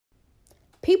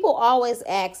People always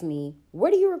ask me,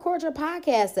 where do you record your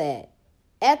podcast at?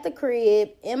 At the crib,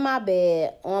 in my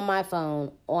bed, on my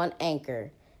phone, on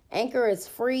Anchor. Anchor is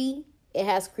free. It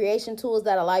has creation tools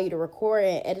that allow you to record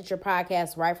and edit your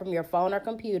podcast right from your phone or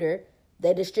computer.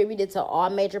 They distribute it to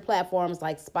all major platforms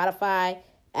like Spotify,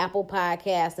 Apple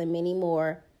Podcasts, and many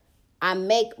more. I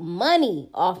make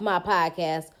money off my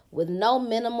podcast with no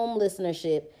minimum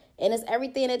listenership. And it's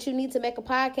everything that you need to make a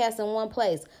podcast in one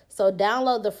place. So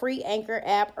download the free Anchor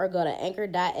app or go to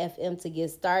anchor.fm to get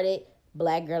started.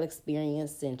 Black Girl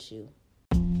Experience sent you.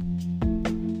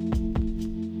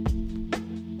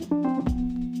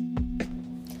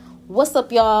 What's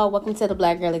up, y'all? Welcome to the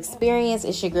Black Girl Experience.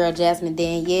 It's your girl, Jasmine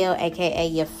Danielle, a.k.a.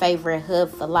 your favorite hood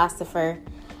philosopher.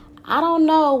 I don't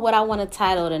know what I want to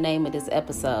title the name of this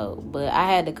episode, but I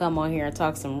had to come on here and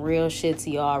talk some real shit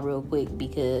to y'all real quick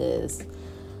because...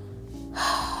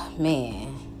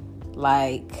 man,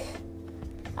 like,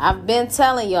 I've been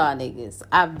telling y'all niggas,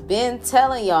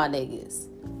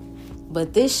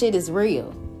 but this shit is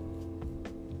real.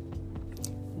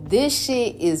 This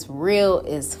shit is real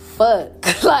as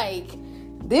fuck. Like,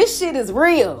 this shit is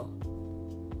real.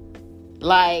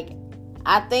 Like,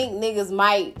 I think niggas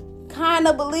might kind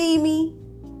of believe me.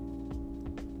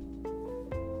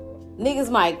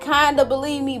 Niggas might kind of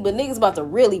believe me, but niggas about to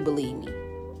really believe me.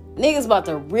 Niggas about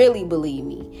to really believe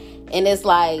me. And it's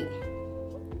like,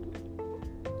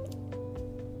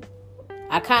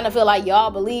 I kind of feel like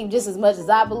y'all believe just as much as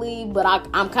I believe, but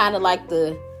I'm kind of like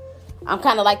the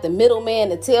middleman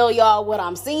to tell y'all what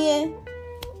I'm seeing.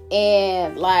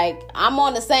 And like, I'm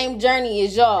on the same journey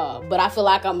as y'all, but I feel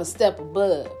like I'm a step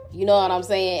above. You know what I'm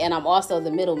saying? And I'm also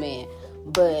the middleman.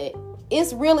 But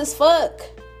it's real as fuck.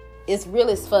 It's real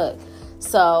as fuck.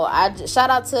 So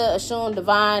shout out to Ashun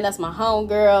Divine. That's my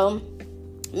homegirl.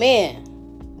 Man,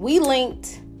 we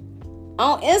linked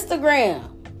on Instagram.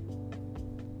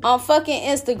 On fucking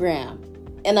Instagram.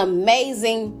 An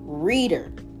amazing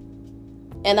reader.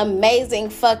 An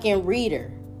amazing fucking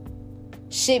reader.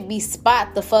 Should be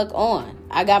spot the fuck on.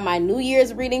 I got my New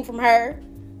Year's reading from her.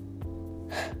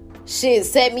 Shit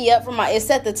set me up it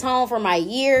set the tone for my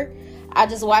year. I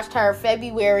just watched her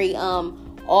February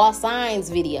All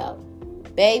Signs video.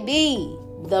 Baby,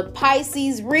 the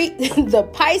Pisces reading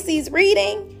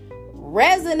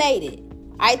resonated.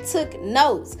 I took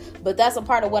notes, but that's a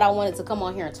part of what I wanted to come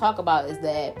on here and talk about is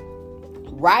that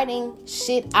writing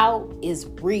shit out is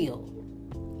real.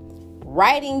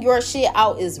 Writing your shit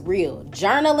out is real.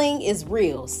 Journaling is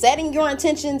real. Setting your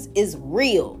intentions is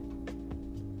real.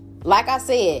 Like I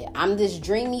said, I'm this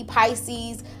dreamy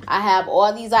Pisces. I have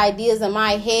all these ideas in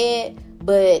my head,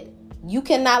 but you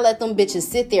cannot let them bitches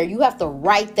sit there. You have to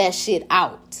write that shit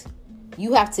out.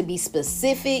 You have to be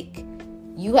specific.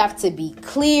 You have to be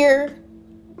clear.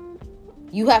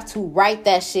 You have to write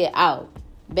that shit out.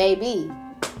 Baby,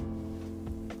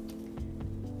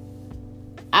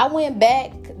 I went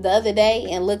back the other day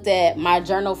and looked at my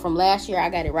journal from last year. I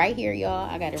got it right here, y'all.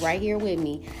 I got it right here with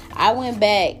me. I went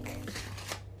back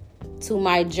to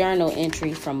my journal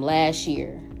entry from last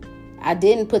year. I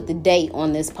didn't put the date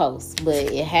on this post, but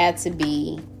it had to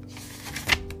be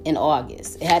in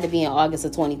August. It had to be in August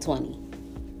of 2020.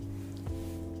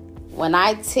 When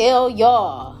I tell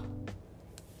y'all,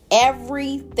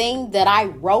 everything that I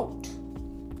wrote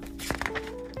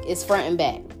is front and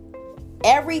back.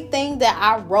 Everything that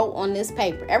I wrote on this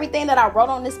paper, everything that I wrote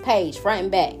on this page, front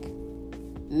and back,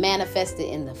 manifested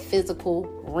in the physical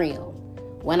realm.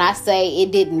 When I say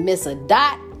it didn't miss a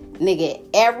dot, nigga,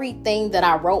 everything that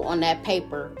I wrote on that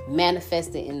paper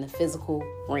manifested in the physical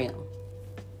realm.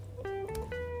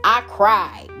 I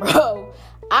cried, bro.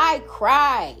 I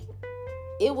cried.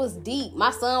 It was deep.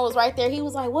 My son was right there. He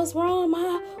was like, "What's wrong,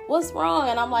 Ma? What's wrong?"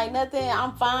 And I'm like, "Nothing.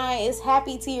 I'm fine. It's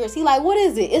happy tears." He like, "What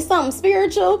is it? It's something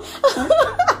spiritual."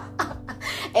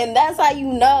 And that's how you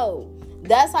know.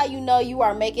 That's how you know you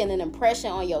are making an impression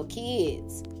on your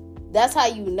kids. That's how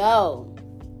you know.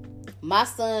 My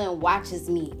son watches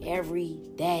me every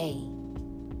day.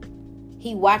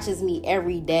 He watches me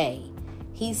every day.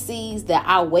 He sees that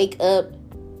I wake up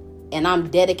and I'm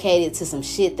dedicated to some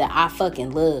shit that I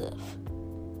fucking love.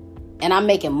 And I'm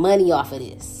making money off of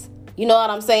this. You know what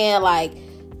I'm saying? Like,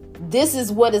 this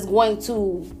is what is going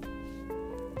to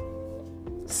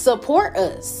support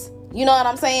us. You know what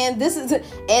I'm saying? This is,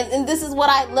 and this is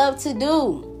what I love to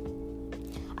do.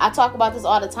 I talk about this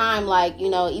all the time. Like, you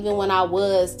know, even when I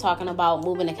was talking about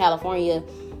moving to California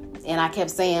and I kept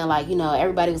saying, like, you know,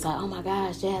 everybody was like, "Oh my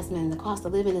gosh, Jasmine, the cost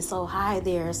of living is so high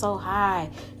there. It's so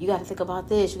high. You got to think about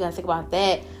this. You got to think about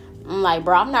that." I'm like,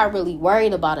 bro, I'm not really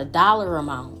worried about a dollar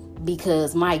amount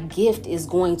because my gift is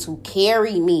going to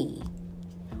carry me.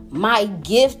 My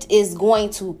gift is going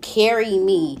to carry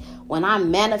me. When I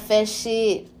manifest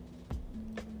shit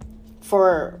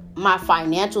for my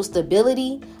financial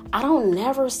stability, I don't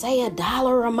never say a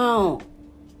dollar amount.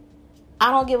 I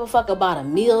don't give a fuck about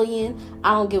 $1 million.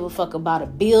 I don't give a fuck about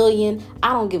 $1 billion.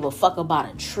 I don't give a fuck about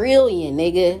 $1 trillion,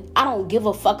 nigga. I don't give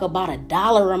a fuck about a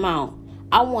dollar amount.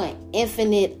 I want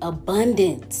infinite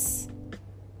abundance.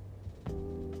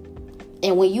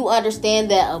 And when you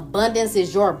understand that abundance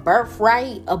is your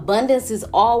birthright, abundance is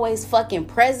always fucking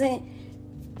present,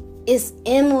 it's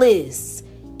endless.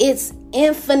 It's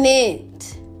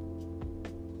infinite.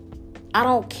 I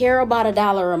don't care about a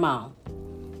dollar amount.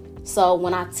 So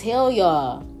when I tell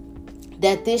y'all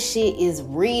that this shit is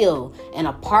real, and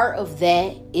a part of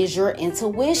that is your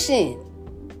intuition.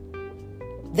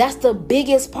 That's the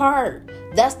biggest part.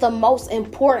 That's the most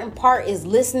important part, is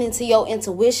listening to your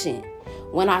intuition.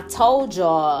 When I told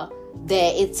y'all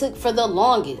that it took for the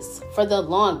longest,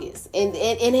 and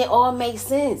it all makes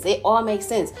sense. It all makes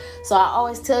sense. So I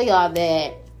always tell y'all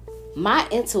that my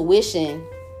intuition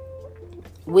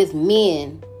with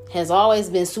men has always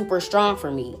been super strong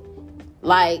for me.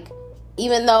 Like,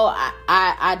 even though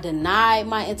I denied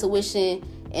my intuition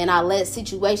and I let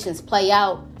situations play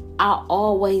out, I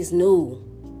always knew.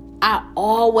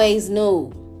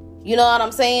 You know what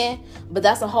I'm saying? But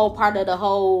that's a whole part of the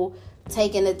whole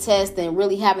taking the test and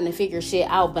really having to figure shit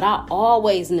out. But I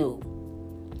always knew.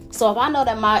 So if I know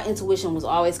that my intuition was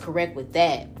always correct with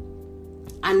that,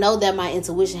 I know that my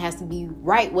intuition has to be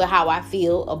right with how I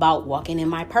feel about walking in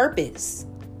my purpose.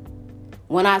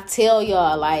 When I tell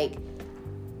y'all, like,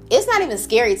 it's not even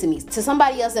scary to me. To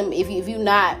somebody else, if you're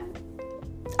not,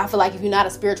 I feel like if you're not a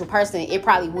spiritual person, it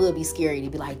probably would be scary to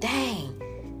be like, dang,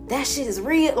 that shit is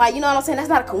real. Like, you know what I'm saying? That's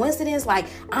not a coincidence. Like,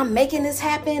 I'm making this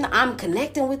happen. I'm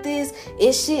connecting with this.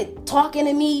 It's shit talking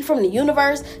to me from the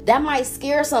universe. That might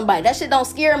scare somebody. That shit don't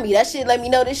scare me. That shit let me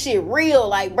know this shit real.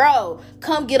 Like, bro,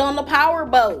 come get on the power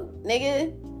boat,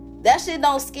 nigga. That shit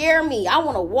don't scare me. I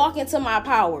want to walk into my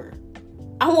power.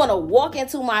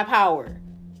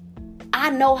 I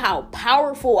know how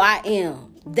powerful I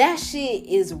am. That shit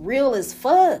is real as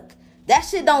fuck. That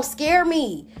shit don't scare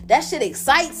me. That shit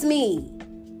excites me.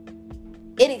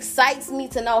 It excites me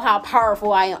to know how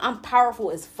powerful I am. I'm powerful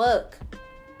as fuck.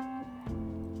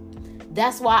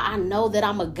 That's why I know that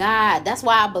I'm a God. That's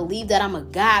why I believe that I'm a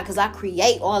God, because I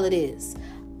create all of this.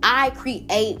 I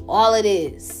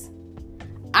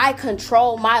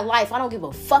control my life. I don't give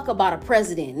a fuck about a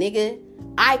president, nigga.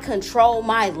 I control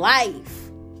my life.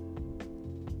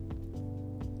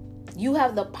 You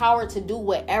have the power to do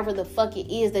whatever the fuck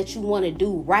it is that you want to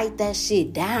do. Write that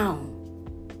shit down.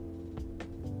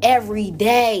 Every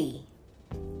day.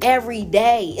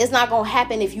 It's not going to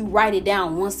happen if you write it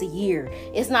down once a year.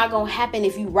 It's not going to happen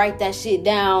if you write that shit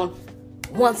down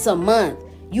once a month.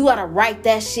 You got to write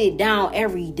that shit down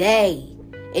every day.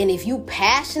 And if you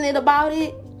passionate about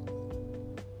it,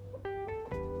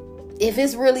 if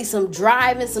it's really some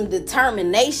drive and some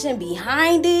determination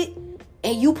behind it,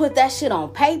 and you put that shit on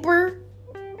paper,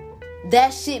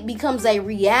 that shit becomes a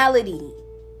reality.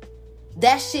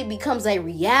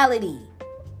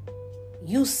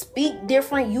 You speak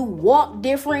different. You walk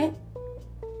different.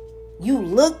 You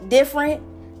look different.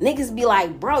 Niggas be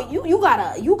like, bro, you got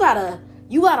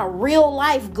a real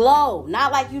life glow.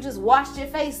 Not like you just washed your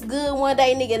face good one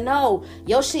day, nigga. No,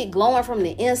 your shit glowing from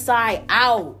the inside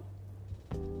out.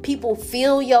 People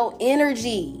feel your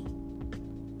energy.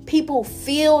 People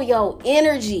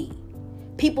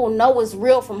know it's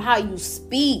real from how you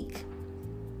speak.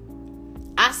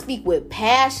 I speak with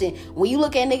passion. When you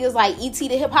look at niggas like E.T.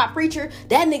 the hip hop preacher,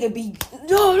 that nigga be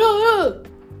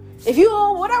if you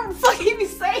whatever the fuck he be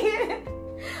saying.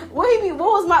 What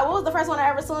was the first one I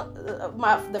ever saw?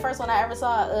 The first one I ever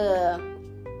saw.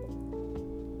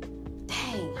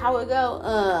 Dang, how it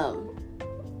go?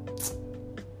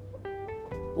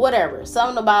 Whatever.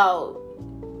 Something about.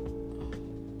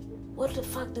 What the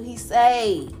fuck do he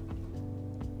say?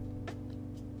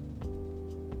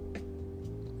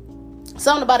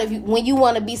 Something about when you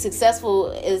want to be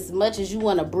successful as much as you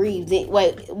want to breathe.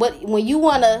 When you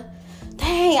want to,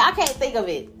 dang, I can't think of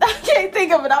it.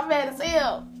 I'm mad as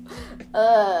hell.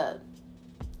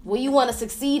 When you want to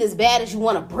succeed as bad as you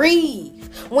want to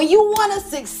breathe. When you want to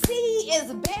succeed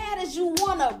as bad as you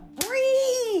want to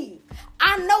breathe.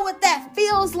 I know what that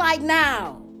feels like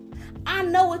now.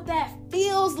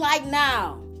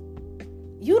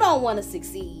 You don't want to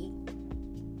succeed.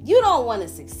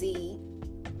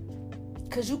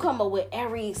 Because you come up with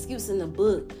every excuse in the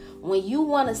book. When you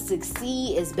want to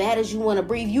succeed as bad as you want to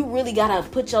breathe, you really got to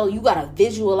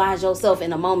visualize yourself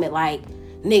in a moment like,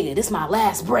 nigga, this my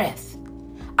last breath.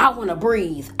 I want to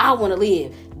breathe. I want to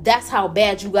live. That's how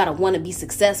bad you gotta want to be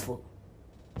successful.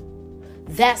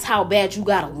 That's how bad you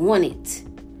gotta want it.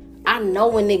 I know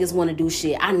when niggas want to do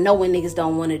shit. I know when niggas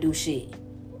don't want to do shit.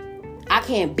 I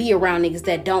can't be around niggas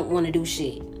that don't want to do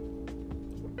shit.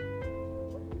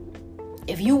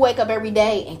 If you wake up every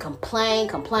day and complain,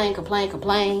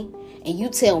 and you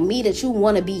tell me that you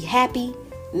want to be happy,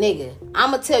 nigga,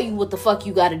 I'ma tell you what the fuck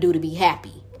you gotta do to be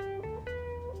happy.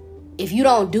 If you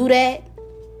don't do that,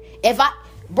 if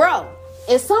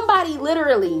somebody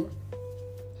literally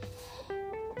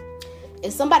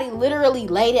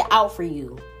laid it out for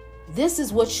you, this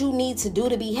is what you need to do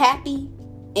to be happy,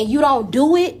 and you don't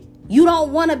do it, you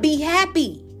don't want to be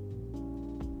happy.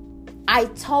 I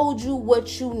told you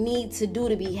what you need to do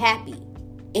to be happy,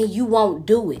 and you won't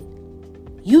do it.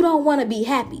 You don't want to be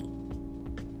happy.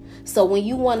 So when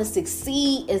you want to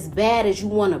succeed as bad as you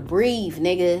want to breathe,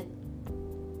 nigga,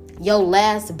 your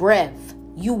last breath,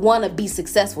 you want to be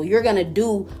successful. You're going to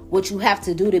do what you have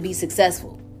to do to be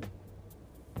successful.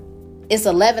 It's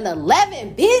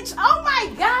 11:11, bitch. Oh my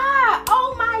God.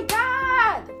 Oh my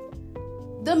God.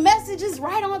 The message is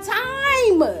right on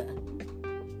time.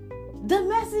 The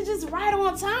message is right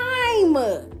on time.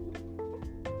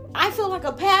 I feel like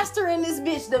a pastor in this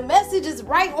bitch. The message is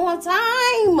right on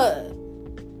time.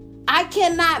 I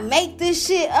cannot make this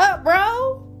shit up,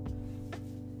 bro.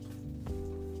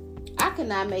 I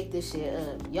cannot make this shit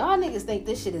up. Y'all niggas think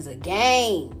this shit is a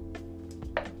game.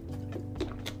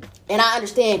 And I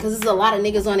understand, because there's a lot of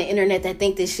niggas on the internet that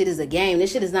think this shit is a game.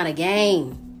 This shit is not a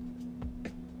game.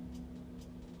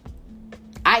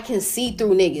 I can see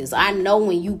through niggas. I know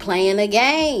when you playing a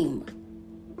game.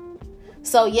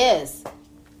 So yes,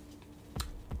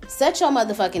 set your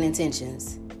motherfucking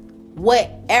intentions.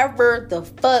 Whatever the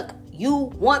fuck you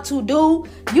want to do,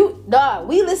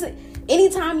 we listen.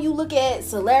 Anytime you look at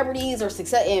celebrities or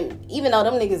success, and even though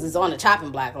them niggas is on the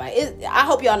chopping block, I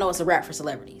hope y'all know it's a rap for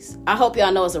celebrities.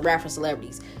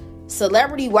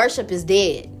 Celebrity worship is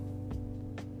dead.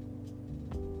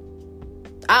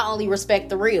 I only respect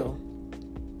the real.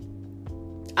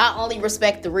 I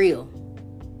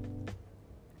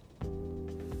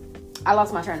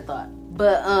lost my train of thought.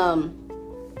 But,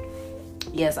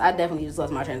 yes, I definitely just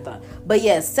lost my train of thought. But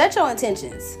yes, set your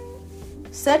intentions.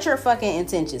 Set your fucking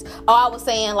intentions. Oh, I was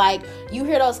saying, you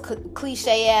hear those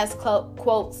cliche ass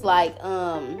quotes I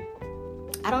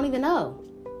don't even know.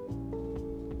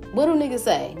 What do niggas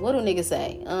say?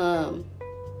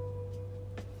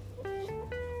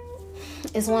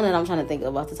 It's one that I'm trying to think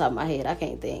of off the top of my head. I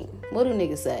can't think. What do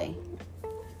niggas say?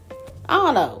 I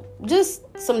don't know. Just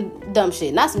some dumb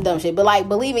shit. Not some dumb shit, but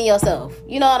believe in yourself.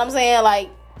 You know what I'm saying?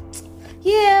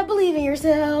 Yeah, believe in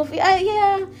yourself.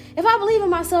 Yeah, if I believe in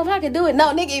myself, I can do it. No,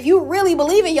 nigga, if you really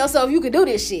believe in yourself, you can do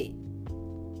this shit.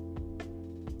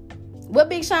 What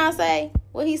Big Sean say?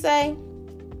 What he say?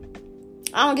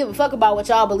 I don't give a fuck about what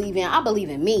y'all believe in. I believe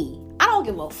in me. I don't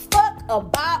give a fuck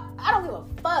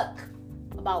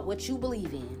about what you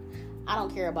believe in. I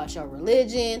don't care about your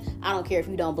religion. I don't care if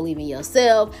you don't believe in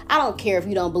yourself. I don't care if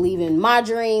you don't believe in my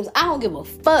dreams. I don't give a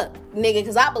fuck, nigga,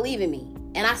 because I believe in me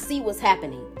and I see what's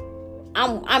happening.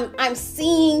 I'm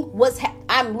seeing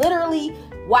I'm literally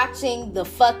watching the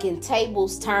fucking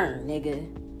tables turn, nigga.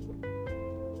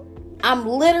 I'm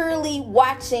literally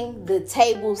watching the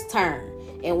tables turn.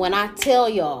 And when I tell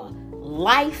y'all,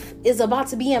 life is about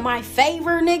to be in my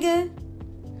favor, nigga.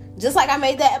 Just like I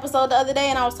made that episode the other day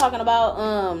and I was talking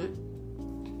about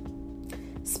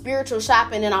spiritual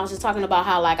shopping, and I was just talking about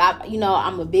how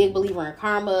I'm a big believer in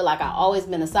karma. I've always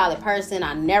been a solid person.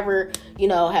 I never,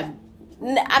 I've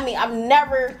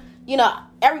never,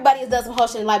 everybody has done some whole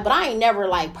shit in life, but I ain't never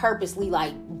purposely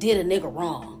did a nigga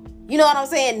wrong. You know what I'm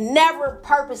saying? Never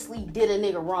purposely did a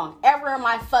nigga wrong ever in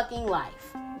my fucking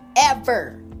life.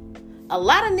 Ever. A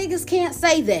lot of niggas can't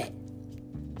say that.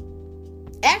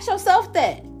 Ask yourself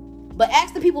that. But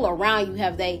ask the people around you,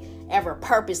 have they ever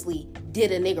purposely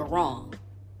did a nigga wrong?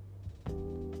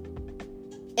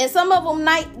 And some of them,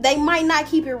 they might not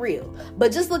keep it real.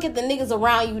 But just look at the niggas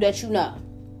around you that you know.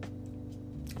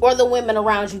 Or the women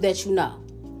around you that you know.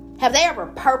 Have they ever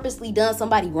purposely done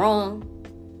somebody wrong?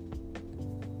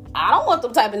 I don't want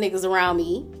them type of niggas around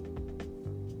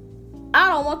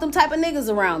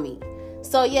me.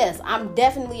 So yes, I'm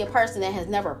definitely a person that has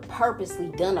never purposely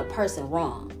done a person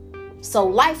wrong. So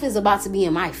life is about to be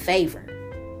in my favor.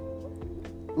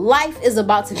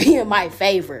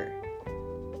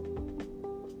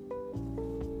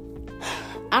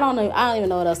 I don't know. I don't even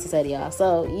know what else to say to y'all.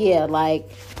 So yeah,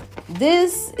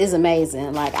 this is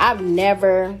amazing. I've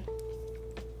never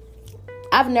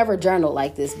journaled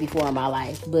like this before in my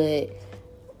life,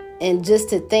 and just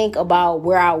to think about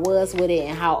where I was with it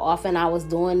and how often I was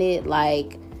doing it,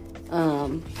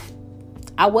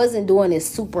 I wasn't doing it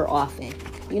super often.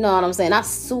 You know what I'm saying? Not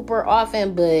super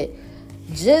often, but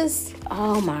just,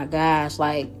 oh my gosh,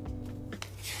 like,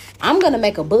 I'm going to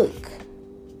make a book.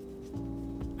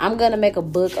 I'm going to make a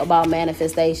book about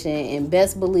manifestation, and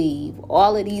best believe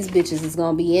all of these bitches is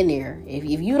going to be in there. If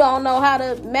you don't know how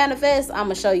to manifest, I'm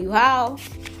going to show you how.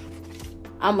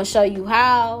 I'm going to show you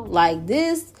how. Like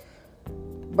this,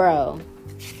 bro.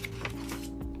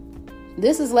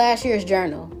 This is last year's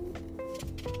journal.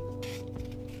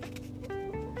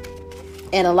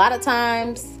 And a lot of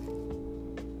times,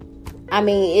 I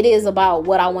mean, it is about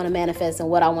what I want to manifest and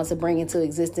what I want to bring into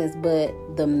existence. But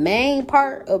the main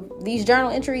part of these journal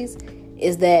entries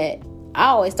is that I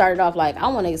always started off like, I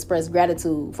want to express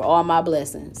gratitude for all my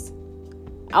blessings.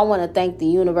 I want to thank the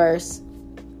universe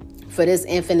for this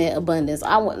infinite abundance.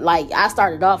 I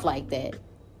started off like that.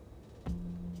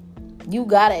 You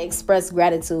got to express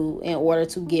gratitude in order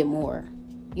to get more.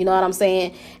 You know what I'm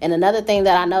saying? And another thing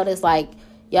that I noticed, like,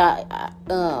 I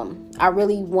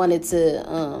really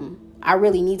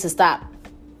need to stop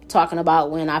talking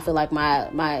about when I feel like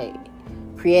my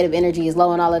creative energy is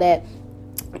low and all of that.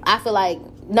 I feel like,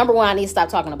 number one, I need to stop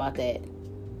talking about that.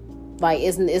 Like,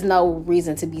 it's no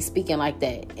reason to be speaking like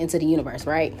that into the universe,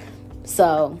 right?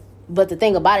 So, but the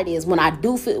thing about it is, when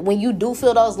you do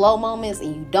feel those low moments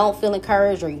and you don't feel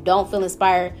encouraged or you don't feel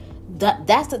inspired,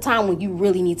 that's the time when you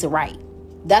really need to write.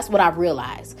 That's what I've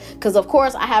realized. Because, of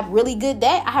course, I have really good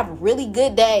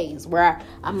days where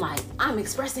I'm like, I'm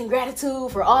expressing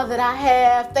gratitude for all that I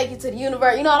have. Thank you to the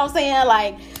universe. You know what I'm saying?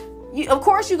 Like, of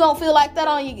course, you're going to feel like that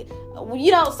on you.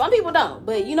 You know, some people don't.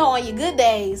 But, you know, on your good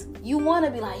days, you want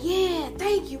to be like, yeah,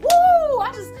 thank you. Woo!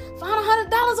 I just found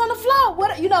 $100 on the floor.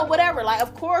 Whatever. Like,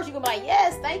 of course, you can be like,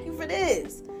 yes, thank you for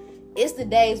this. It's the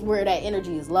days where that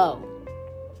energy is low.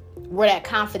 Where that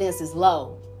confidence is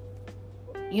low.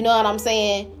 You know what I'm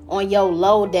saying? On your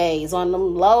low days, on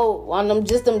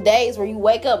them days where you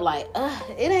wake up like,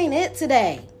 it ain't it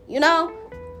today. You know?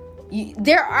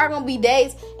 There are going to be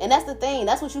days, and that's the thing.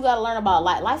 That's what you got to learn about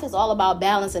life. Life is all about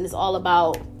balance, and it's all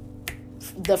about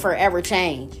the forever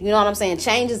change. You know what I'm saying?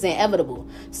 Change is inevitable.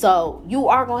 So you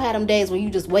are going to have them days where you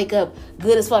just wake up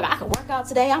good as fuck. I can work out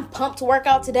today. I'm pumped to work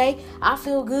out today. I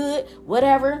feel good.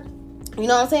 Whatever. You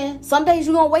know what I'm saying? Some days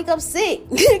you're going to wake up sick.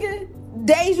 Nigga.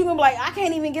 Days you're going to be like, I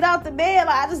can't even get out the bed.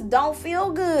 Like, I just don't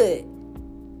feel good.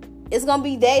 It's going to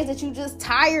be days that you just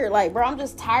tired. Like, bro, I'm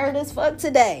just tired as fuck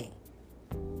today.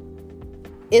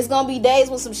 It's going to be days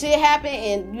when some shit happened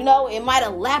and, you know, it might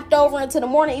have lapped over into the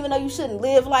morning, even though you shouldn't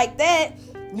live like that.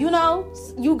 You know,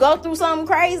 you go through something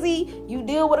crazy. You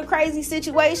deal with a crazy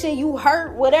situation. You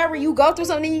hurt, whatever. You go through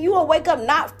something and you will wake up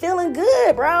not feeling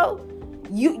good, bro.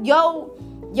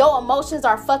 Your emotions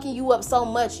are fucking you up so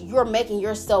much, you're making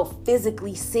yourself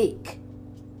physically sick.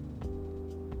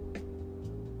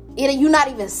 You're not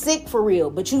even sick for real,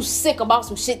 but you sick about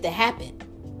some shit that happened.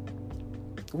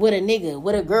 With a nigga,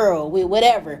 with a girl, with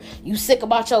whatever. You sick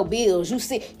about your bills.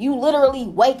 You literally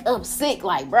wake up sick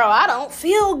like, bro, I don't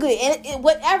feel good. And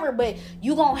whatever, but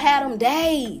you gonna have them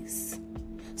days.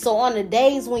 So on the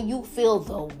days when you feel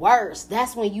the worst,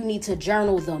 that's when you need to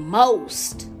journal the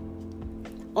most.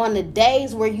 On the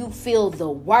days where you feel the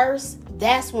worst,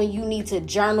 that's when you need to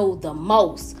journal the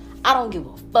most. I don't give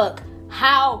a fuck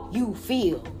how you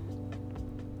feel.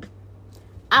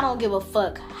 I don't give a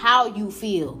fuck how you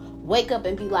feel. Wake up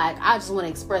and be like, I just want to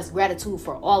express gratitude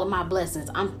for all of my blessings.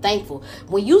 I'm thankful.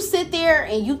 When you sit there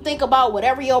and you think about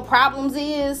whatever your problems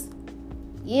is,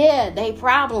 yeah, they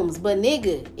problems. But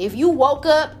nigga, if you woke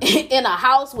up in a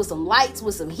house with some lights,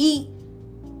 with some heat,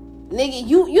 nigga,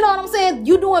 you know what I'm saying?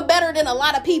 You doing better than a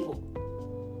lot of people.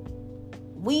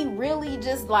 We really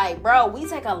just like, bro, we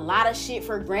take a lot of shit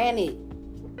for granted.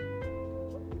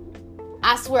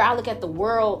 I swear I look at the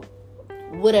world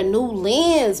with a new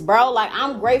lens, bro. Like,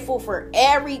 I'm grateful for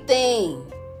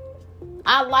everything.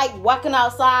 I like walking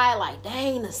outside like,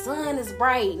 dang, the sun is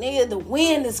bright, nigga. The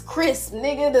wind is crisp,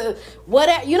 nigga. The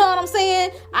whatever, you know what I'm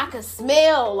saying? I can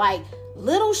smell like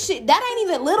little shit. That ain't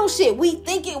even little shit. We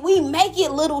make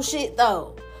it little shit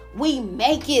though. We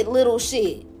make it little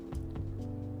shit.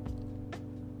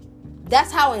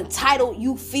 That's how entitled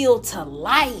you feel to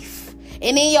life.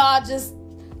 And then y'all just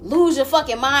lose your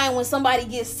fucking mind when somebody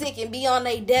gets sick and be on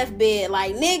their deathbed.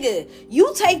 Like, nigga,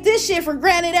 you take this shit for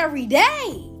granted every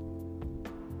day.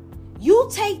 You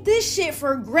take this shit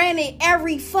for granted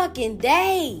every fucking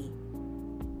day.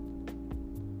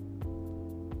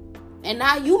 And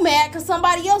now you mad because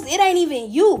somebody else, it ain't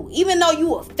even you. Even though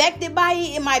you affected by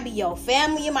it, it might be your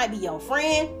family, it might be your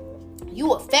friend.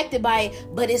 You affected by it,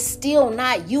 but it's still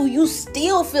not you. You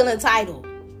still feel entitled.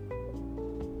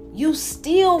 You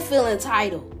still feel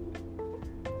entitled.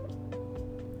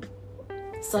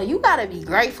 So you gotta be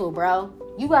grateful, bro.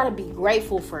 You gotta be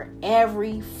grateful for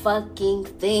every fucking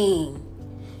thing.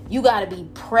 You gotta be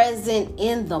present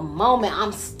in the moment.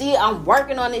 I'm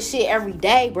working on this shit every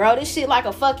day, bro. This shit like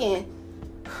a fucking,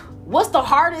 what's the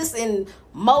hardest and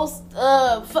most,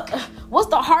 what's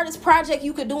the hardest project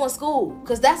you could do in school?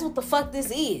 Because that's what the fuck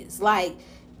this is. Like,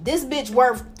 this bitch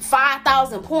worth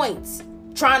 5,000 points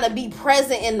trying to be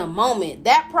present in the moment.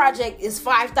 That project is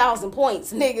 5,000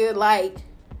 points, nigga. Like,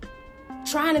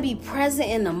 trying to be present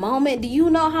in the moment. Do you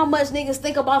know how much niggas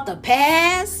think about the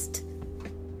past?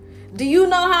 Do you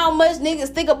know how much niggas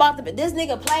think about this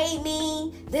nigga played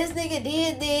me, this nigga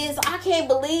did this, I can't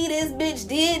believe this bitch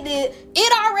did this.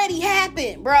 It already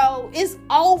happened, bro. It's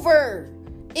over.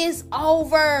 It's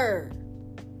over.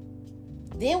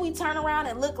 Then we turn around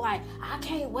and look like, I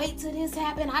can't wait till this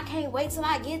happen. I can't wait till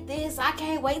I get this. I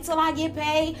can't wait till I get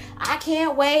paid. I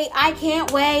can't wait.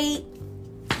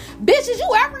 Bitch, is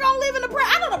you ever gonna live in the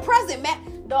present? I know the present, man.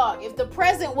 Dog, if the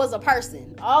present was a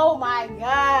person, oh my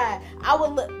God, I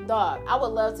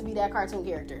would love to be that cartoon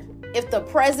character. If the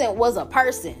present was a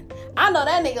person, I know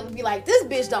that nigga would be like, this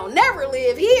bitch don't never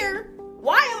live here.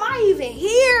 Why am I even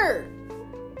here?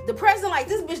 The present, like,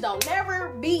 this bitch don't never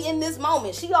be in this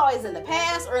moment. She always in the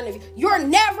past or in the future. You're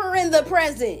never in the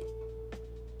present.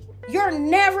 You're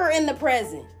never in the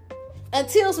present.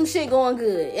 Until some shit going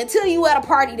good. Until you at a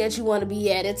party that you want to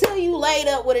be at. Until you laid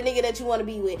up with a nigga that you want to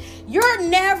be with. You're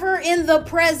never in the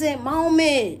present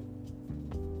moment.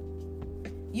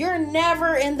 You're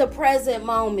never in the present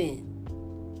moment.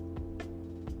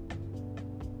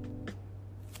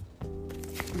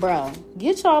 Bro,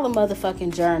 get y'all a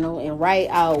motherfucking journal and write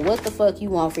out what the fuck you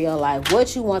want for your life.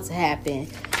 What you want to happen.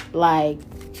 Like,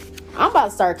 I'm about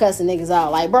to start cussing niggas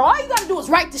out. Like, bro, all you gotta do is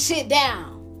write the shit down.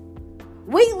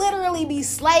 We literally be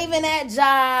slaving at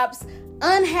jobs,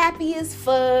 unhappy as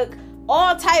fuck,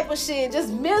 all type of shit,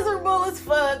 just miserable as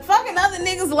fuck, fucking other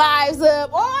niggas' lives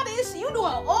up, all this shit. You doing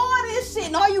all this shit,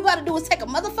 and all you gotta do is take a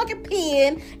motherfucking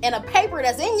pen and a paper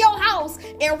that's in your house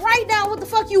and write down what the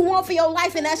fuck you want for your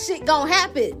life, and that shit gonna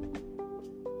happen.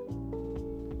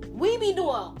 We be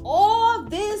doing all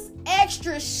this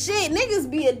extra shit. Niggas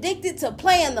be addicted to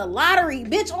playing the lottery,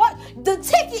 bitch, or the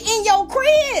ticket in your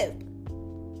crib.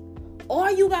 All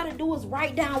you gotta do is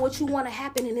write down what you want to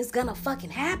happen, and it's gonna fucking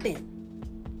happen.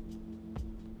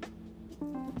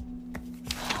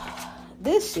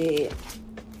 This shit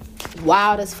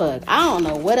wild as fuck. I don't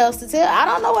know what else to tell. I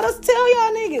don't know what else to tell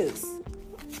y'all niggas.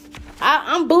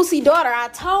 I'm Boosie daughter. I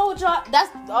told y'all.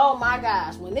 Oh my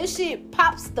gosh. When this shit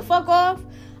pops the fuck off,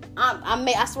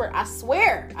 I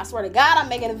swear to God, I'm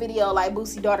making a video like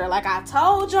Boosie daughter. Like, I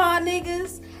told y'all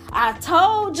niggas.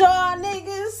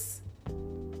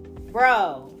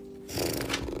 Bro.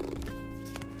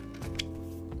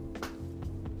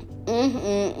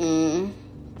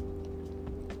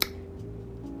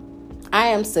 I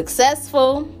am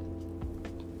successful.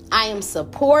 I am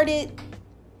supported.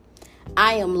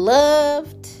 I am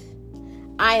loved.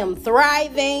 I am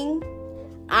thriving.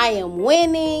 I am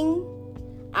winning.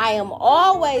 I am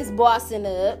always bossing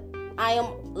up. I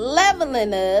am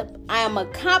leveling up. I am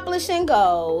accomplishing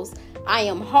goals. I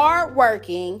am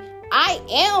hardworking. I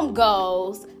am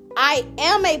goals. I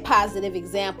am a positive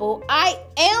example. I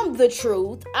am the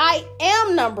truth. I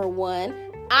am number one.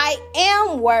 I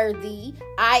am worthy.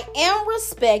 I am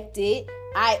respected.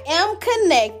 I am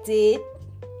connected.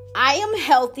 I am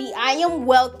healthy. I am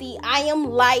wealthy. I am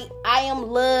light. I am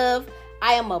love.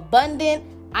 I am abundant.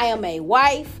 I am a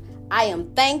wife. I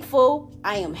am thankful.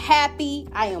 I am happy.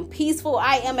 I am peaceful.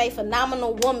 I am a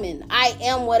phenomenal woman. I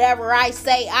am whatever I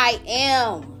say I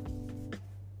am.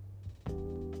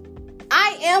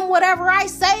 I am whatever I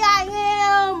say I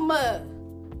am.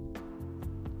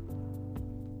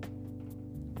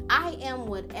 I am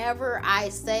whatever I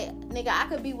say. Nigga, I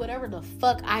could be whatever the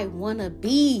fuck I wanna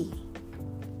be.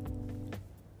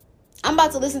 I'm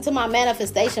about to listen to my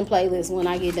manifestation playlist when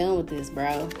I get done with this,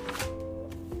 bro.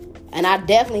 And I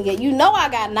definitely I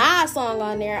got Nas song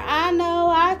on there. I know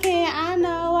I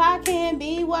can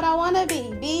be what I wanna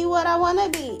be what I wanna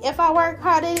be. If I work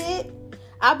hard at it,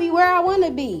 I'll be where I want to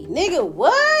be. Nigga,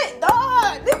 what?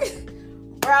 Dog.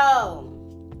 Bro.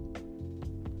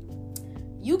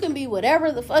 You can be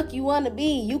whatever the fuck you want to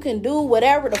be. You can do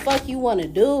whatever the fuck you want to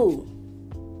do.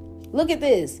 Look at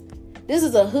this. This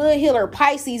is a Hood Healer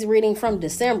Pisces reading from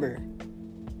December.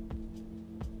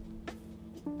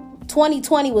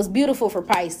 2020 was beautiful for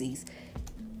Pisces.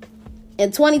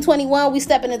 In 2021, we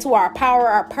stepping into our power,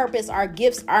 our purpose, our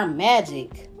gifts, our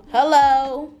magic.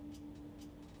 Hello.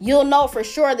 You'll know for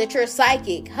sure that you're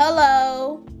psychic.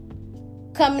 Hello.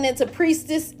 Coming into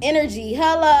priestess energy.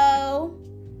 Hello.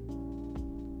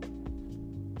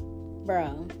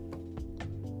 Bro.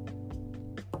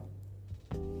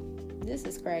 This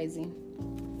is crazy.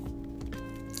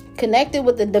 Connected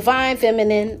with the divine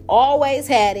feminine. Always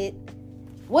had it.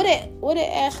 What did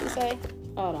Ashley say?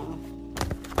 Hold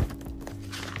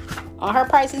on her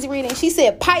Pisces reading, she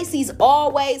said Pisces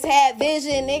always had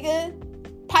vision,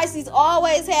 nigga. Pisces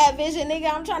always had vision,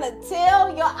 nigga. I'm trying to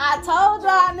tell y'all. I told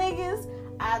y'all niggas.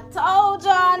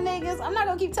 I'm not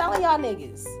gonna keep telling y'all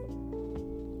niggas.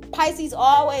 Pisces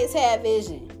always had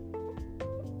vision.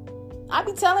 I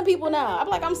be telling people now. I'm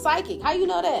like, I'm psychic. How you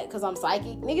know that? Because I'm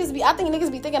psychic. I think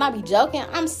niggas be thinking I be joking.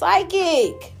 I'm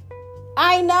psychic.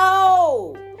 I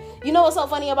know. You know what's so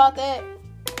funny about that?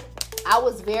 I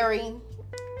was very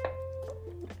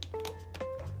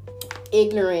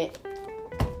ignorant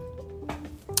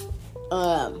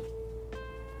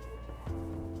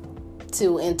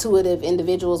to intuitive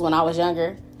individuals when I was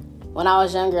younger. When I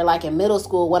was younger, like in middle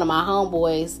school, one of my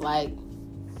homeboys, like,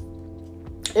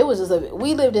 it was just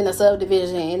we lived in a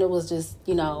subdivision, and it was just,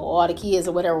 you know, all the kids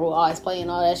or whatever were always playing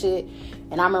all that shit.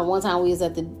 And I remember one time we was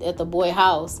at the boy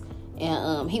house,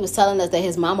 and he was telling us that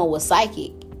his mama was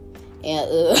psychic.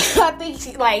 And I think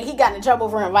he got in trouble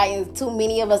for inviting too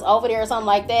many of us over there or something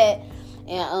like that.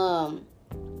 And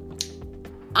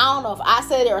I don't know if I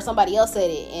said it or somebody else said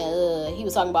it. And he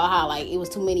was talking about how, like, it was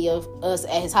too many of us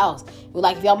at his house. We're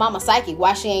like, if y'all mama psychic,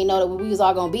 why she ain't know that we was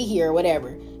all gonna be here or whatever?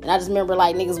 And I just remember,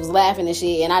 like, niggas was laughing and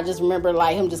shit. And I just remember,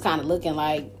 like, him just kind of looking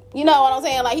like, you know what I'm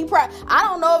saying? Like, I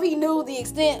don't know if he knew the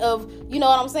extent of, you know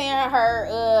what I'm saying,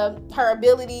 her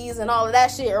abilities and all of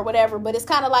that shit or whatever. But it's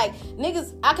kind of like,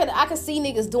 niggas, I could see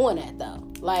niggas doing that, though.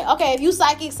 Like, okay, if you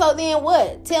psychic, so then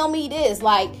what? Tell me this.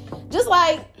 Like, just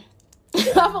like, I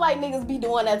feel like niggas be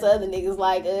doing that to other niggas.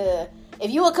 Like,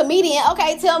 if you a comedian,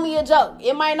 okay, tell me a joke.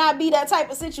 It might not be that type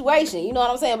of situation. You know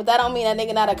what I'm saying? But that don't mean that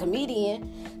nigga not a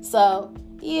comedian. So,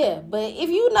 yeah. But if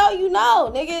you know, you know,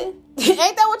 nigga. Ain't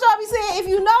that what y'all be saying? If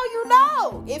you know, you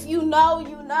know. If you know,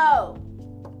 you know.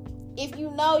 If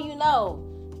you know, you know.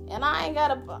 And I ain't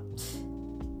gotta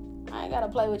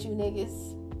play with you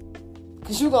niggas.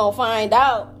 Cause you gonna find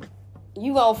out.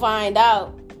 You gonna find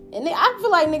out. And I feel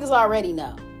like niggas already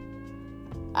know.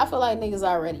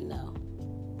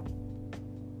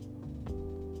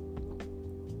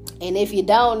 And if you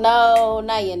don't know,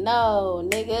 now you know,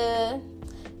 nigga.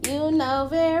 You know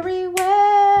very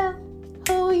well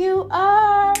who you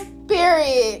are.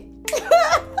 Period.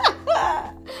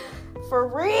 For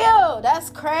real. That's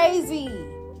crazy.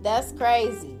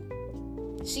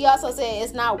 She also said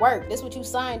it's not work. This what you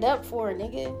signed up for,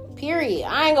 nigga. Period.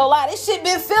 I ain't gonna lie. This shit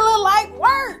been feeling like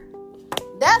work.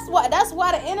 That's why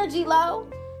the energy low.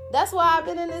 That's why I've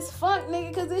been in this funk, nigga,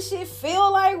 because this shit feel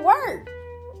like work.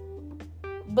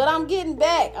 But I'm getting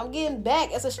back.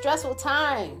 It's a stressful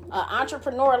time.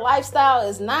 Entrepreneur lifestyle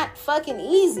is not fucking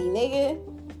easy, nigga.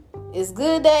 It's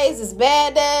good days, it's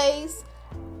bad days.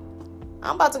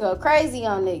 I'm about to go crazy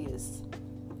on niggas.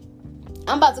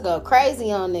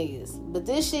 But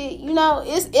this shit, you know,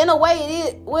 it's in a way it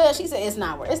is. Well, she said it's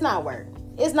not work. It's not work.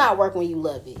 It's not work when you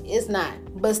love it. It's not.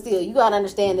 But still, you gotta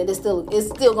understand that it's still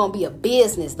gonna be a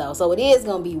business though. So it is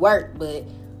gonna be work, but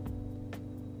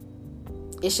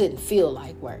it shouldn't feel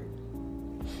like work.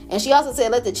 And she also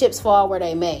said, let the chips fall where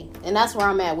they may. And that's where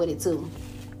I'm at with it too.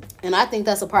 And I think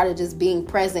that's a part of just being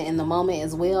present in the moment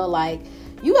as well. Like,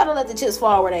 you gotta let the chips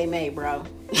fall where they may, bro.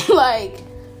 Like,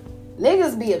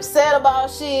 niggas be upset about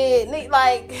shit.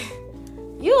 Like,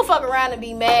 you'll fuck around and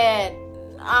be mad,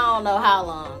 I don't know how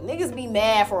long. Niggas be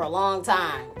mad for a long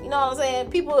time. You know what I'm saying?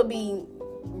 People would be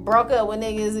broke up with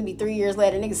niggas. It'd be 3 years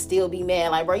later. Niggas still be mad.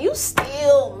 Like, bro, you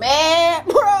still mad,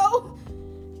 bro?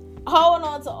 Holding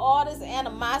on to all this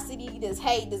animosity, this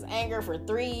hate, this anger for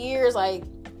 3 years. Like,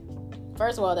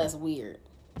 first of all, that's weird.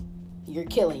 You're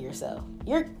killing yourself.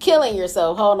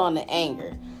 Holding on to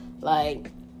anger.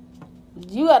 Like,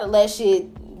 you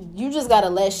just gotta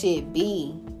let shit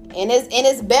be. And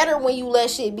it's better when you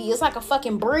let shit be. It's like a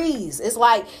fucking breeze. It's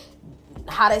like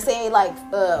how they say, like,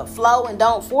 flow and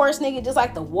don't force, nigga. Just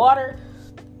like the water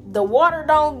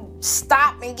don't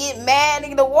stop and get mad,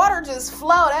 nigga. The water just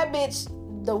flow.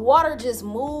 The water just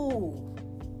move.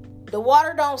 The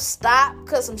water don't stop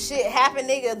because some shit happened,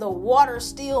 nigga. The water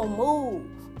still move.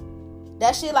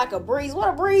 That shit like a breeze. What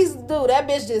a breeze do? That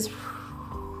bitch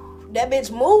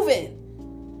moving.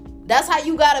 That's how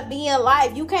you gotta be in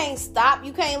life. You can't stop.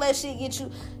 You can't let shit get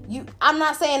you. I'm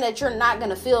not saying that you're not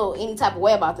gonna feel any type of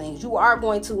way about things. You are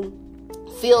going to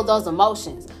feel those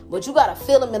emotions, but you gotta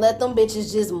feel them and let them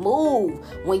bitches just move.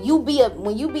 When you be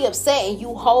upset and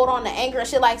you hold on to anger and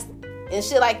shit like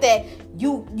that,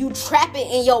 you trap it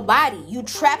in your body. You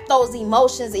trap those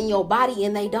emotions in your body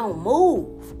and they don't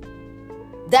move.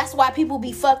 That's why people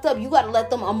be fucked up. You got to let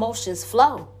them emotions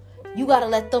flow. You got to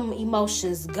let them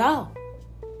emotions go.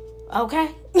 Okay?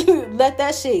 Let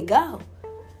that shit go.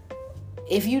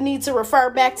 If you need to refer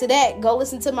back to that, go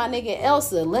listen to my nigga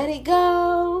Elsa. Let it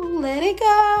go. Let it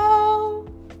go.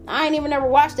 I ain't even ever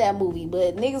watched that movie,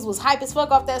 but niggas was hype as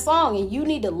fuck off that song, and you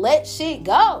need to let shit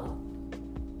go.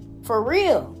 For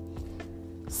real.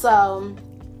 So,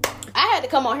 I had to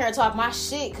come on here and talk my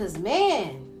shit, because,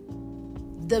 man,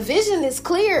 the vision is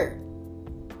clear.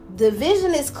 The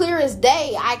vision is clear as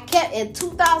day. In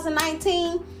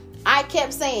 2019, I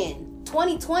kept saying,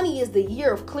 2020 is the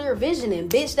year of clear vision, and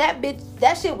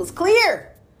that shit was clear.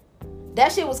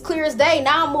 That shit was clear as day.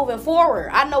 Now I'm moving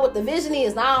forward. I know what the vision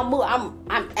is. Now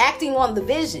I'm acting on the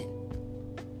vision.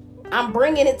 I'm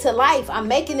bringing it to life. I'm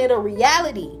making it a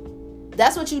reality.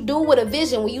 That's what you do with a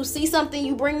vision. When you see something,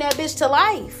 you bring that bitch to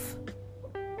life.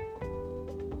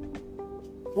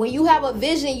 When you have a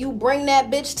vision, you bring that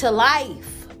bitch to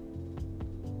life.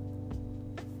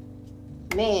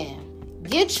 Man.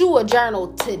 Get you a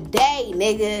journal today,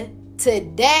 nigga.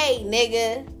 Today,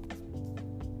 nigga.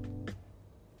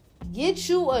 Get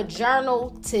you a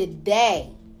journal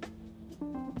today.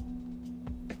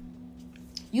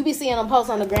 You be seeing them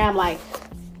posts on the gram like,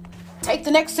 take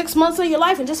the next 6 months of your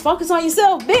life and just focus on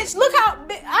yourself. Bitch, look how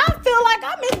I feel like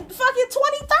I'm in fucking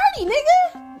 2030,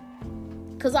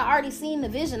 nigga. Because I already seen the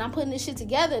vision. I'm putting this shit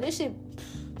together. This shit.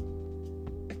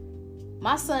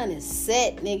 My son is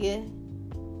set, nigga.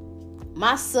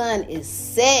 My son is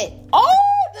set. Oh,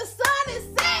 the sun is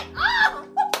set. Oh.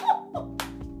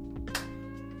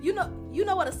 You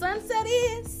know what a sunset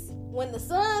is? When the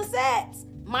sun sets,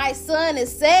 my son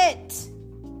is set.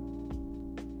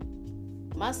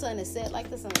 My son is set like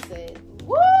the sunset.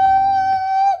 Woo!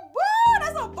 Woo!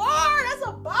 That's a bar. That's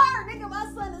a bar, nigga. My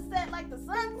son is set like the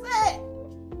sunset.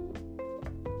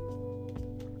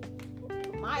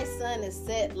 My son is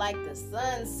set like the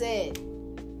sunset.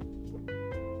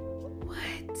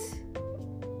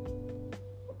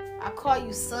 I call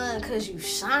you son because you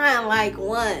shine like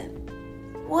one.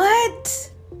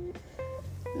 What?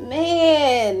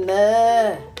 Man.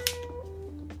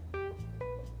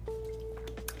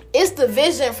 It's the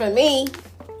vision for me.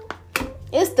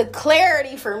 It's the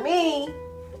clarity for me.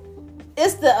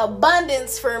 It's the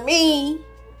abundance for me.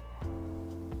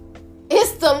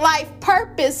 It's the life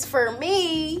purpose for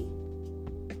me.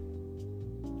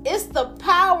 It's the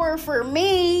power for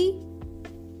me.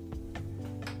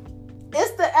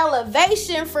 It's the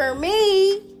elevation for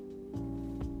me.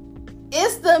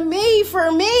 It's the me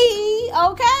for me.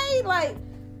 Okay? Like,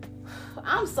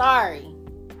 I'm sorry.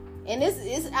 And this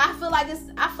is I feel like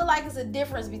it's a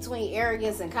difference between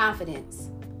arrogance and confidence.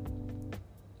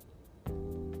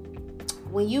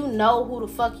 When you know who the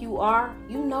fuck you are,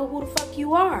 you know who the fuck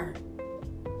you are.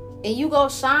 And you go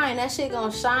shine. That shit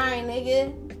gonna shine,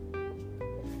 nigga.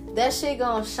 That shit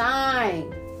gonna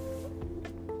shine.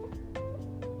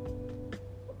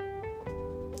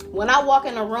 When I walk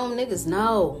in a room, niggas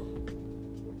know.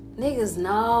 Niggas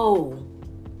know.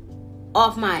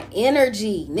 Off my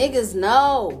energy. Niggas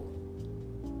know.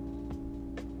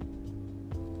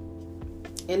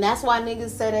 And that's why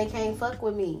niggas say they can't fuck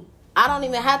with me. I don't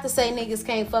even have to say niggas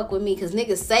can't fuck with me, because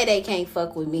niggas say they can't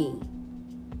fuck with me.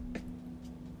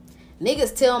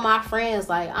 Niggas tell my friends,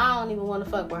 like, I don't even want to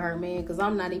fuck with her, man, because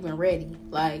I'm not even ready.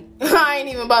 Like, I ain't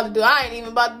even about to do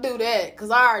that, because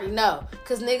I already know.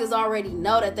 Because niggas already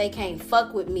know that they can't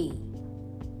fuck with me.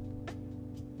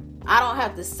 I don't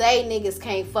have to say niggas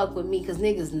can't fuck with me, because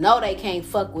niggas know they can't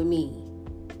fuck with me.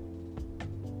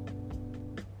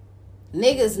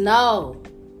 Niggas know.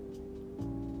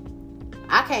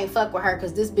 I can't fuck with her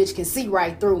because this bitch can see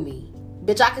right through me.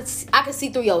 Bitch, I can see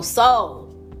through your soul.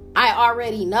 I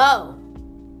already know.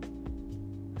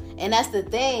 And that's the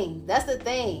thing. That's the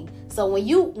thing. So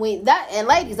and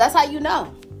ladies, that's how you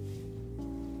know.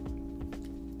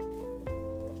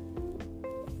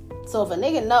 So if a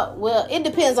nigga know, well, it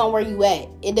depends on where you at.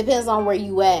 It depends on where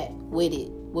you at with it,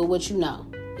 with what you know.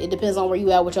 It depends on where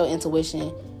you at with your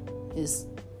intuition.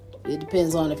 It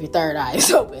depends on if your third eye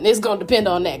is open. It's gonna depend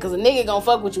on that. Cause a nigga gonna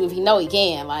fuck with you if he know he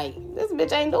can. Like, this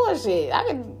bitch ain't doing shit.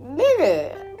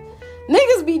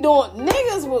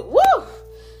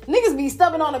 Niggas be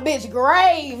stubbing on a bitch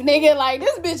grave, nigga. Like,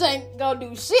 this bitch ain't gonna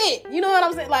do shit. You know what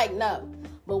I'm saying? Like, no.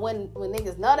 But when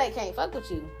niggas know they can't fuck with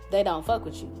you, they don't fuck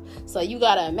with you. So you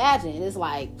gotta imagine, it's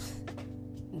like,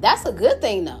 that's a good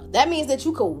thing though. That means that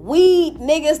you could weed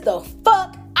niggas the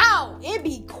fuck out. It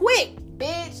be quick,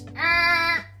 bitch.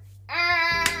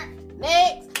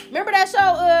 Next. Remember that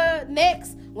show,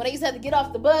 Next? When they used to have to get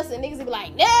off the bus and niggas would be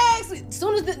like, next. As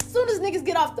soon as niggas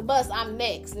get off the bus, I'm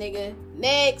next, nigga.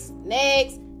 Next.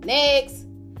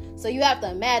 So you have to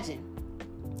imagine,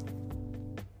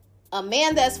 a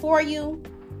man that's for you,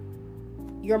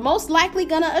 you're most likely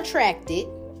gonna attract it.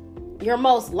 You're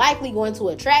most likely going to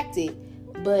attract it,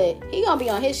 but he gonna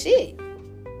be on his shit.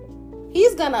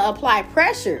 He's gonna apply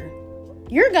pressure.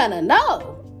 You're gonna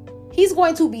know. He's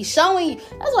going to be showing you.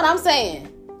 That's what I'm saying.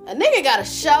 A nigga gotta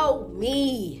show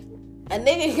me. A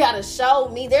nigga gotta show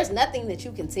me. There's nothing that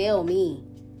you can tell me.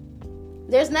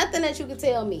 There's nothing that you can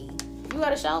tell me. You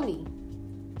gotta show me.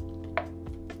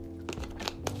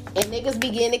 And niggas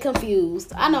be getting it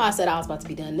confused. I know I said I was about to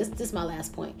be done. This is my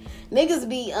last point. Niggas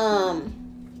be,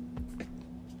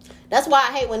 that's why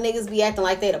I hate when niggas be acting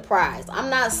like they the prize. I'm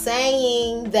not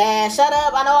saying that, shut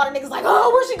up. I know all the niggas like,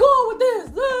 oh, where's she going with this?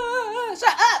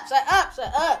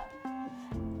 Shut up.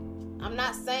 I'm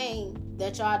not saying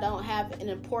that y'all don't have an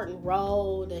important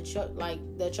role, that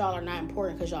y'all are not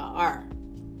important, because y'all are.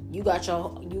 You got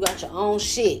your own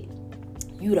shit.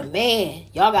 You the man.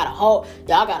 Y'all got a whole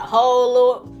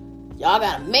little, y'all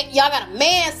got a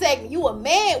man segment. You a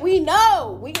man. We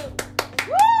know. We can, woo,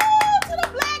 to the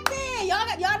black man.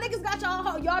 Y'all niggas got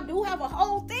y'all do have a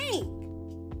whole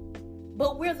thing.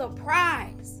 But we're the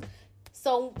prize.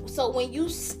 So when you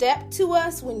step to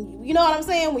us, when you know what I'm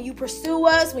saying, when you pursue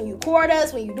us, when you court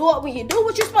us, when you do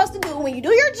what you're supposed to do, when you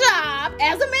do your job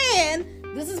as a man,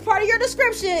 this is part of your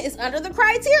description. It's under the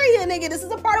criteria, nigga. This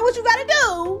is a part of what you gotta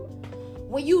do.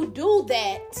 When you do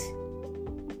that,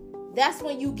 that's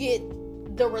when you get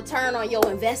the return on your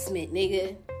investment,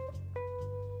 nigga.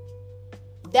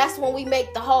 That's when we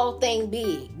make the whole thing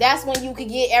big. That's when you can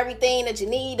get everything that you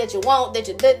need, that you want, that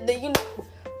you know.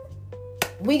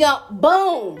 We got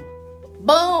boom.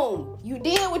 You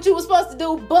did what you were supposed to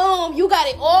do. Boom. You got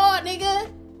it all, nigga.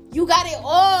 You got it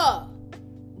all.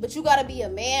 But you gotta be a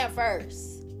man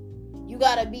first. You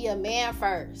gotta be a man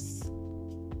first.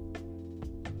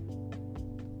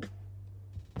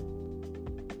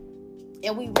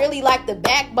 And we really like the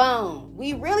backbone.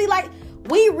 We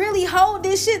really hold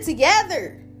this shit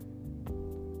together.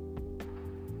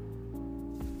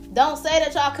 Don't say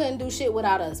that y'all couldn't do shit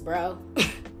without us, bro.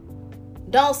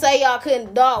 Don't say y'all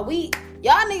couldn't, dog. Y'all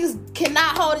niggas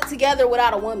cannot hold it together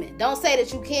without a woman. Don't say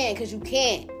that you can, because you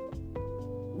can't.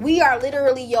 We are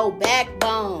literally your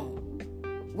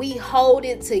backbone. We hold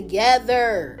it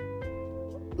together.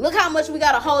 Look how much we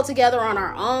gotta hold together on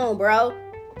our own, bro.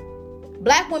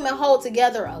 Black women hold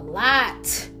together a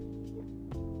lot.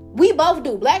 We both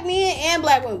do. Black men and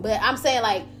black women. But I'm saying,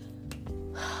 like,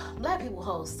 black people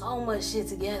hold so much shit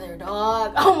together,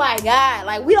 dog. Oh my God.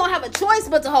 Like, we don't have a choice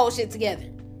but to hold shit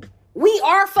together. We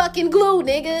are fucking glue,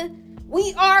 nigga.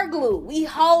 We are glue. We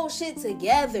hold shit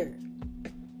together.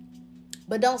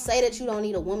 But don't say that you don't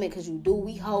need a woman, because you do.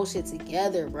 We hold shit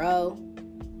together, bro.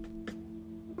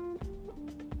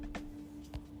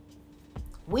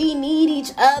 We need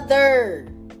each other.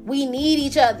 We need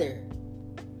each other.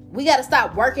 We got to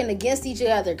stop working against each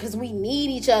other, because we need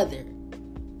each other.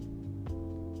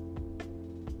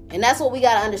 And that's what we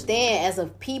got to understand as a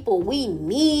people. We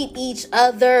need each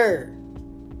other.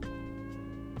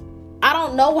 I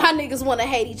don't know why niggas want to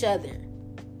hate each other.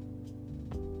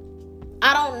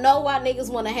 I don't know why niggas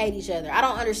want to hate each other. I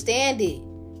don't understand it.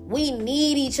 We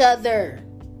need each other.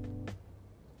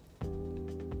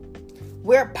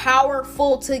 We're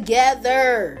powerful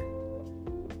together.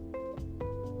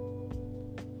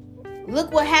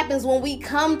 Look what happens when we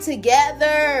come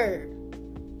together.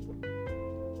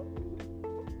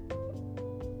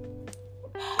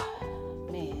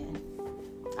 Man,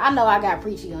 I know I got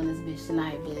preachy on this bitch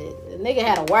tonight, but the nigga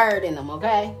had a word in him,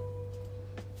 okay?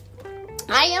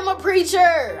 I am a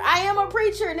preacher.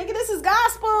 Nigga, this is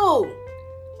gospel.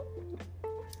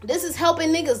 This is helping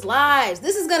niggas' lives.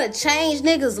 This is gonna change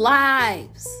niggas'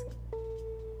 lives.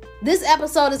 This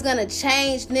episode is gonna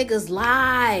change niggas'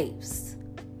 lives.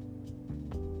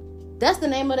 That's the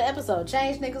name of the episode.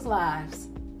 Change niggas' lives.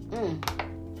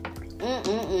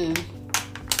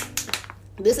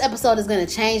 This episode is gonna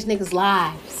change niggas'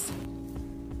 lives.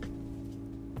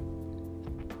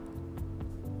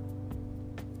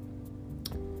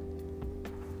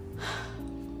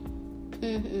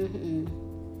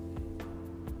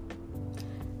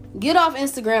 Get off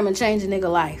Instagram and change a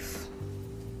nigga life.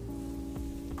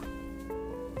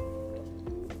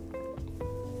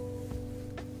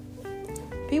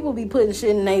 People be putting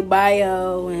shit in their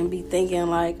bio and be thinking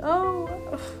like, oh,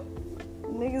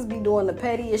 niggas be doing the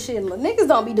pettiest shit. Niggas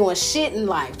don't be doing shit in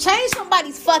life. Change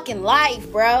somebody's fucking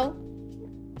life, bro.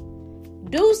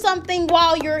 Do something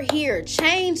while you're here.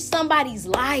 Change somebody's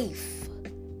life.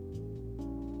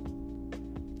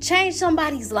 Change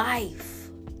somebody's life.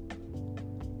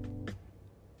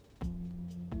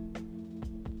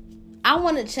 I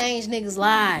want to change niggas'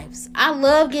 lives. I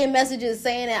love getting messages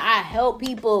saying that I help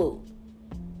people.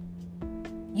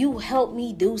 You help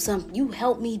me do something. You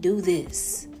help me do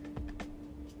this.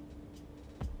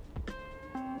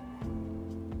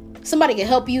 Somebody can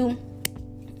help you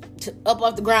up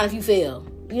off the ground if you fail.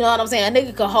 You know what I'm saying? A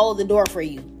nigga can hold the door for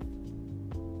you.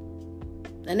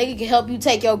 A nigga can help you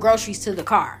take your groceries to the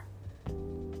car.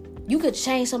 You could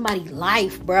change somebody's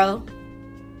life, bro.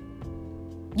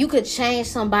 You could change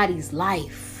somebody's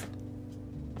life.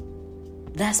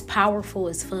 That's powerful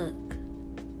as fuck.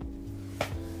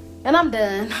 And I'm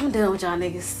done. I'm done with y'all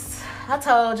niggas. I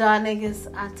told y'all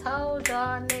niggas. I told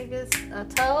y'all niggas. I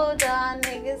told y'all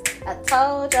niggas. I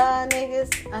told y'all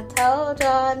niggas. I told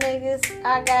y'all niggas.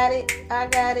 I got it. I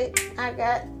got it. I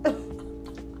got it.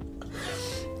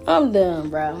 I'm done,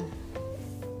 bro.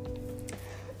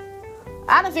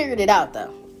 I done figured it out,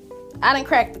 though. I done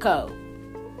cracked the code.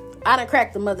 I done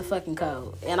cracked the motherfucking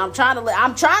code. And I'm trying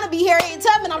to be Harriet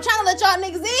Tubman. I'm trying to let y'all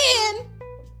niggas in.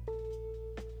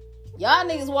 Y'all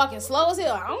niggas walking slow as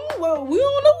hell. Well, we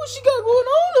don't know what she got going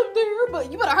on up there,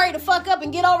 but you better hurry the fuck up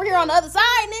and get over here on the other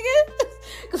side, nigga.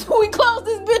 Because when we close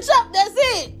this bitch up, that's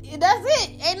it. That's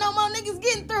it. Ain't no more niggas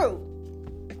getting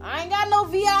through. I ain't got no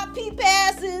VIP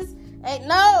passes. Ain't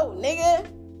no, nigga.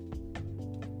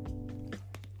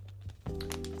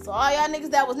 So all y'all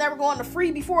niggas that was never going to free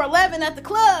before 11 at the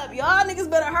club, y'all niggas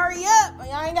better hurry up.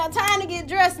 Y'all ain't got time to get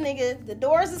dressed, nigga. The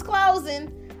doors is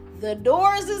closing. The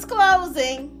doors is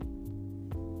closing.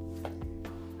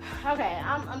 Okay,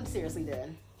 I'm seriously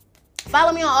done.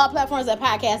 Follow me on all platforms at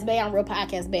Podcast Bay. I'm Real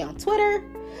Podcast Bay on Twitter.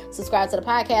 Subscribe to the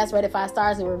podcast, rate it 5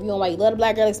 stars, and review on why you love the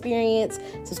Black Girl Experience.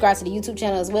 Subscribe to the YouTube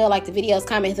channel as well. Like the videos,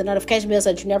 comment, hit the notification bell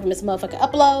so that you never miss a motherfucking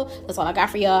upload. That's all I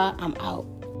got for y'all. I'm out.